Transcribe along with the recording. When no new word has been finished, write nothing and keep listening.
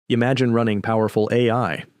Imagine running powerful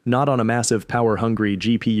AI, not on a massive power-hungry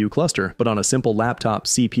GPU cluster, but on a simple laptop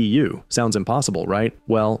CPU. Sounds impossible, right?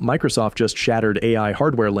 Well, Microsoft just shattered AI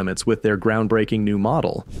hardware limits with their groundbreaking new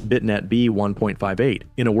model, BitNet B1.58.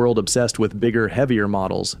 In a world obsessed with bigger, heavier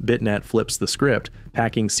models, BitNet flips the script,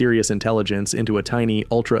 packing serious intelligence into a tiny,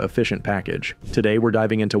 ultra-efficient package. Today, we're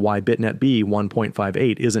diving into why BitNet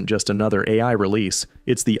B1.58 isn't just another AI release.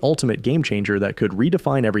 It's the ultimate game changer that could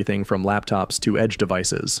redefine everything from laptops to edge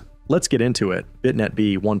devices. Let's get into it. BitNet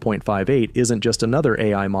B1.58 isn't just another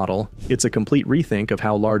AI model, it's a complete rethink of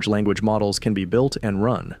how large language models can be built and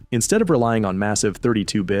run. Instead of relying on massive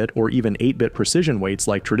 32-bit or even 8-bit precision weights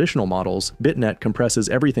like traditional models, BitNet compresses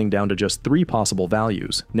everything down to just 3 possible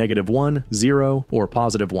values: -1, 0, or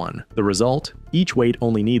 +1. The result? Each weight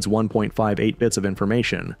only needs 1.58 bits of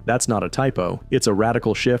information. That's not a typo, it's a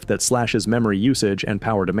radical shift that slashes memory usage and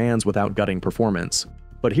power demands without gutting performance.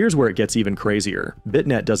 But here's where it gets even crazier.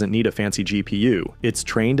 BitNet doesn't need a fancy GPU. It's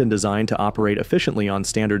trained and designed to operate efficiently on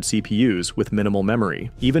standard CPUs with minimal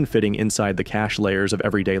memory, even fitting inside the cache layers of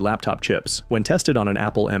everyday laptop chips. When tested on an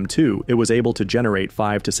Apple M2, it was able to generate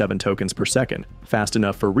 5 to 7 tokens per second, fast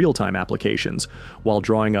enough for real-time applications, while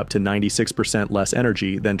drawing up to 96% less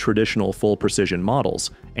energy than traditional full-precision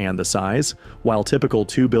models. And the size? While typical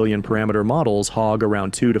 2 billion parameter models hog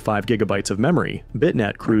around 2 to 5 gigabytes of memory,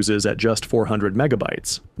 BitNet cruises at just 400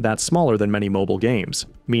 megabytes. That's smaller than many mobile games,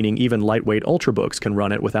 meaning even lightweight ultrabooks can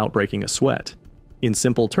run it without breaking a sweat. In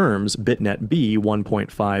simple terms, BitNet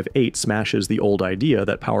B1.58 smashes the old idea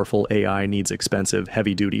that powerful AI needs expensive,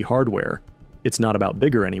 heavy-duty hardware. It's not about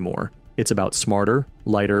bigger anymore. It's about smarter,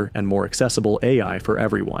 lighter, and more accessible AI for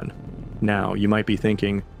everyone. Now, you might be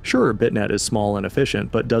thinking, sure, BitNet is small and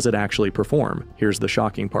efficient, but does it actually perform? Here's the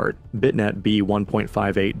shocking part. BitNet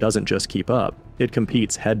B1.58 doesn't just keep up. It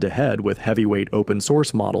competes head-to-head with heavyweight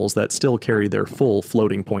open-source models that still carry their full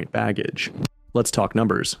floating-point baggage. Let's talk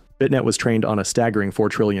numbers. BitNet was trained on a staggering 4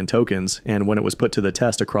 trillion tokens, and when it was put to the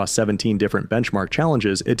test across 17 different benchmark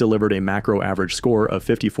challenges, it delivered a macro average score of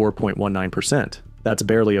 54.19%. That's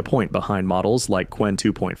barely a point behind models like Qwen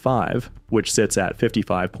 2.5, which sits at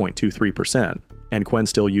 55.23%, and Qwen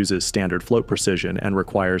still uses standard float precision and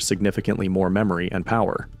requires significantly more memory and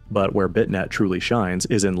power. But where BitNet truly shines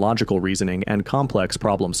is in logical reasoning and complex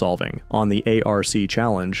problem solving. On the ARC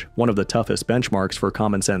challenge, one of the toughest benchmarks for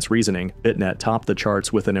common sense reasoning, BitNet topped the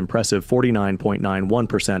charts with an impressive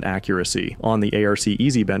 49.91% accuracy. On the ARC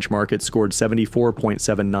Easy benchmark, it scored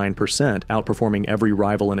 74.79%, outperforming every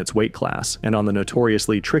rival in its weight class. And on the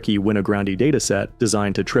notoriously tricky Winograndi dataset,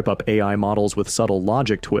 designed to trip up AI models with subtle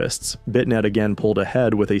logic twists, BitNet again pulled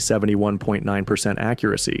ahead with a 71.9%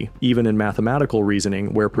 accuracy. Even in mathematical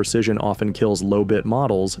reasoning, where precision often kills low-bit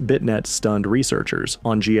models, BitNet stunned researchers.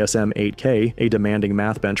 On GSM 8K, a demanding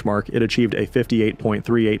math benchmark, it achieved a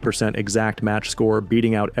 58.38% exact match score,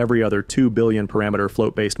 beating out every other 2 billion parameter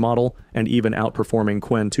float-based model, and even outperforming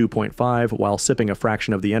Qwen 2.5 while sipping a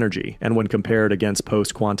fraction of the energy. And when compared against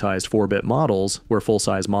post-quantized 4-bit models, where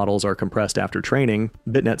full-size models are compressed after training,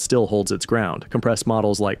 BitNet still holds its ground. Compressed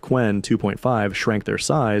models like Qwen 2.5 shrank their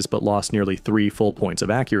size but lost nearly 3 full points of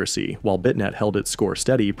accuracy, while BitNet held its score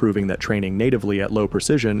steady, proving that training natively at low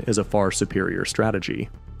precision is a far superior strategy.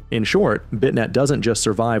 In short, BitNet doesn't just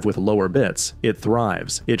survive with lower bits, it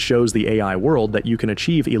thrives. It shows the AI world that you can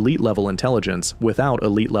achieve elite-level intelligence without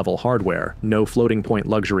elite-level hardware. No floating-point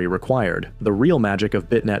luxury required. The real magic of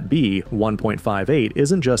BitNet B1.58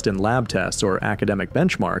 isn't just in lab tests or academic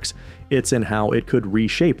benchmarks, it's in how it could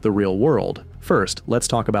reshape the real world. First, let's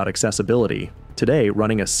talk about accessibility. Today,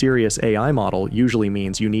 running a serious AI model usually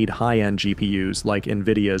means you need high-end GPUs like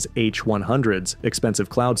NVIDIA's H100s, expensive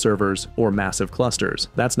cloud servers, or massive clusters.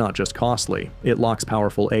 That's not just costly. It locks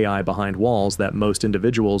powerful AI behind walls that most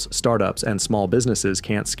individuals, startups, and small businesses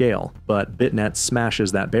can't scale. But BitNet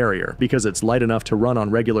smashes that barrier. Because it's light enough to run on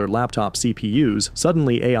regular laptop CPUs,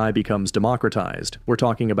 suddenly AI becomes democratized. We're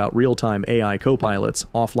talking about real-time AI copilots,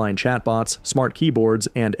 offline chatbots, smart keyboards,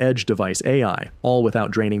 and edge device AI, all without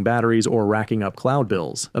draining batteries or racking up cloud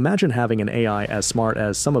bills. Imagine having an AI as smart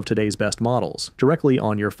as some of today's best models, directly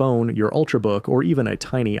on your phone, your Ultrabook, or even a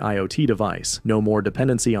tiny IoT device. No more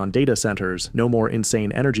dependency on data centers, no more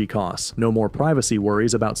insane energy costs, no more privacy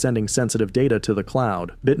worries about sending sensitive data to the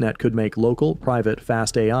cloud. BitNet could make local, private,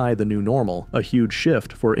 fast AI the new normal, a huge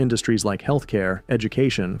shift for industries like healthcare,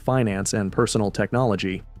 education, finance, and personal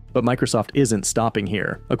technology. But Microsoft isn't stopping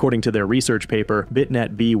here. According to their research paper,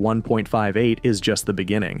 BitNet B1.58 is just the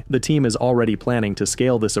beginning. The team is already planning to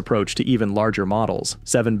scale this approach to even larger models,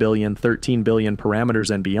 7 billion, 13 billion parameters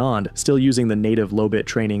and beyond, still using the native low-bit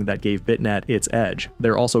training that gave BitNet its edge.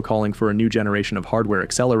 They're also calling for a new generation of hardware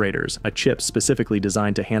accelerators, a chip specifically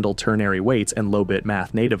designed to handle ternary weights and low-bit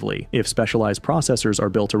math natively. If specialized processors are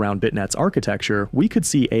built around BitNet's architecture, we could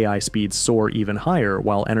see AI speeds soar even higher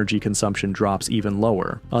while energy consumption drops even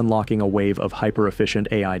lower, unlocking a wave of hyper-efficient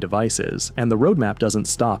AI devices. And the roadmap doesn't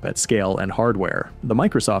stop at scale and hardware. The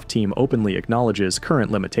Microsoft team openly acknowledges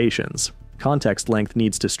current limitations. Context length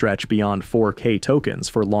needs to stretch beyond 4K tokens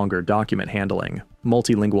for longer document handling.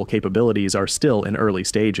 Multilingual capabilities are still in early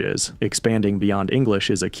stages. Expanding beyond English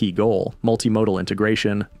is a key goal. Multimodal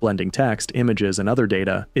integration, blending text, images, and other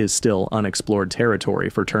data is still unexplored territory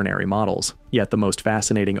for ternary models. Yet the most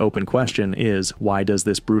fascinating open question is, why does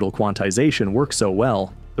this brutal quantization work so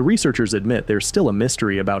well? The researchers admit there's still a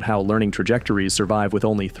mystery about how learning trajectories survive with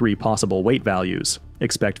only 3 possible weight values.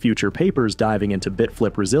 Expect future papers diving into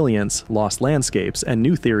bit-flip resilience, lost landscapes, and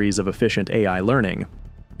new theories of efficient AI learning.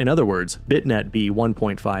 In other words, BitNet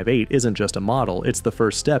B1.58 isn't just a model, it's the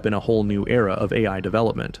first step in a whole new era of AI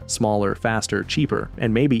development. Smaller, faster, cheaper,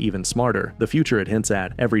 and maybe even smarter. The future it hints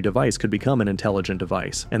at, every device could become an intelligent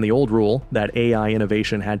device. And the old rule, that AI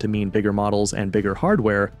innovation had to mean bigger models and bigger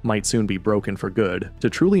hardware, might soon be broken for good. To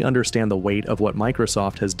truly understand the weight of what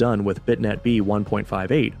Microsoft has done with BitNet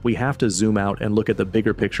B1.58, we have to zoom out and look at the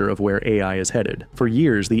bigger picture of where AI is headed. For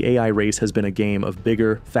years, the AI race has been a game of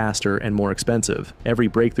bigger, faster, and more expensive. Every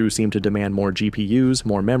breakthrough seem to demand more GPUs,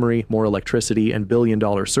 more memory, more electricity, and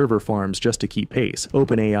billion-dollar server farms just to keep pace.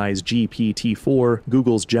 OpenAI's GPT-4,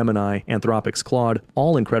 Google's Gemini, Anthropic's Claude,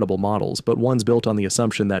 all incredible models, but ones built on the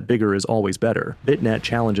assumption that bigger is always better. BitNet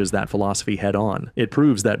challenges that philosophy head-on. It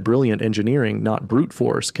proves that brilliant engineering, not brute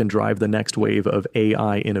force, can drive the next wave of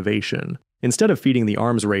AI innovation. Instead of feeding the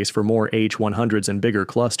arms race for more H100s and bigger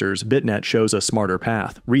clusters, BitNet shows a smarter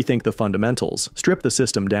path. Rethink the fundamentals, strip the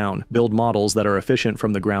system down, build models that are efficient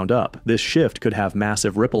from the ground up. This shift could have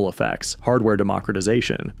massive ripple effects. Hardware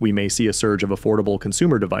democratization. We may see a surge of affordable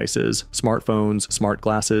consumer devices, smartphones, smart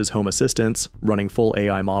glasses, home assistants, running full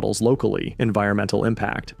AI models locally. Environmental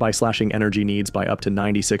impact. By slashing energy needs by up to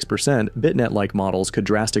 96%, BitNet-like models could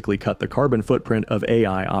drastically cut the carbon footprint of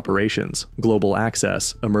AI operations. Global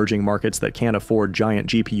access. Emerging markets that can't afford giant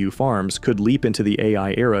GPU farms could leap into the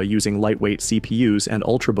AI era using lightweight CPUs and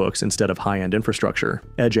ultrabooks instead of high-end infrastructure.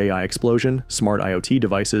 Edge AI explosion, smart IoT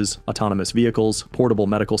devices, autonomous vehicles, portable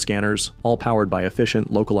medical scanners, all powered by efficient,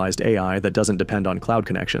 localized AI that doesn't depend on cloud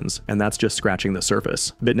connections, and that's just scratching the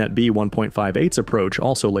surface. BitNet B1.58's approach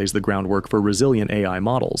also lays the groundwork for resilient AI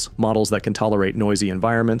models that can tolerate noisy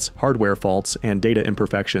environments, hardware faults, and data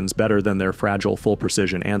imperfections better than their fragile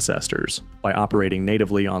full-precision ancestors. By operating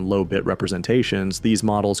natively on low-bit representations, these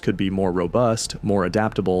models could be more robust, more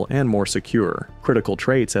adaptable, and more secure, critical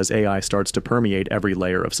traits as AI starts to permeate every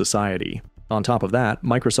layer of society. On top of that,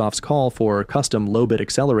 Microsoft's call for custom low-bit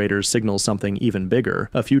accelerators signals something even bigger,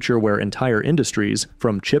 a future where entire industries,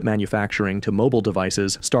 from chip manufacturing to mobile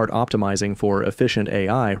devices, start optimizing for efficient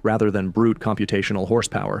AI rather than brute computational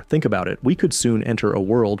horsepower. Think about it, we could soon enter a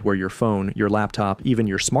world where your phone, your laptop, even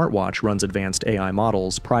your smartwatch runs advanced AI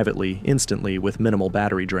models privately, instantly, with minimal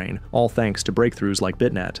battery drain, all thanks to breakthroughs like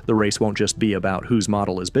BitNet. The race won't just be about whose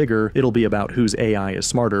model is bigger, it'll be about whose AI is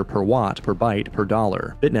smarter per watt, per byte, per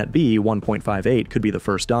dollar. BitNet B1.58 could be the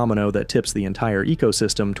first domino that tips the entire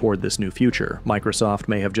ecosystem toward this new future. Microsoft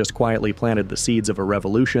may have just quietly planted the seeds of a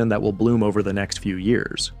revolution that will bloom over the next few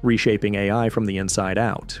years, reshaping AI from the inside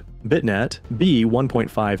out. BitNet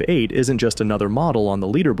B1.58 isn't just another model on the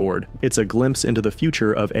leaderboard, it's a glimpse into the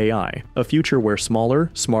future of AI. A future where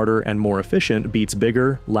smaller, smarter, and more efficient beats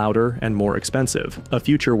bigger, louder, and more expensive. A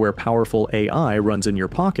future where powerful AI runs in your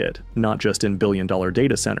pocket, not just in billion-dollar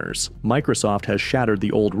data centers. Microsoft has shattered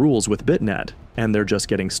the old rules with BitNet, and they're just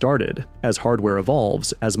getting started. As hardware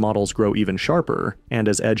evolves, as models grow even sharper, and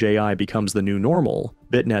as edge AI becomes the new normal,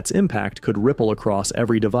 BitNet's impact could ripple across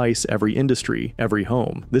every device, every industry, every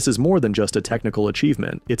home. This is more than just a technical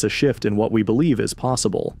achievement, it's a shift in what we believe is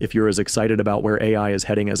possible. If you're as excited about where AI is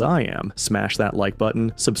heading as I am, smash that like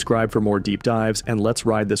button, subscribe for more deep dives, and let's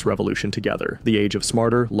ride this revolution together. The age of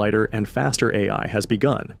smarter, lighter, and faster AI has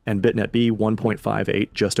begun, and BitNet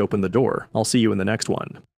B1.58 just opened the door. I'll see you in the next one.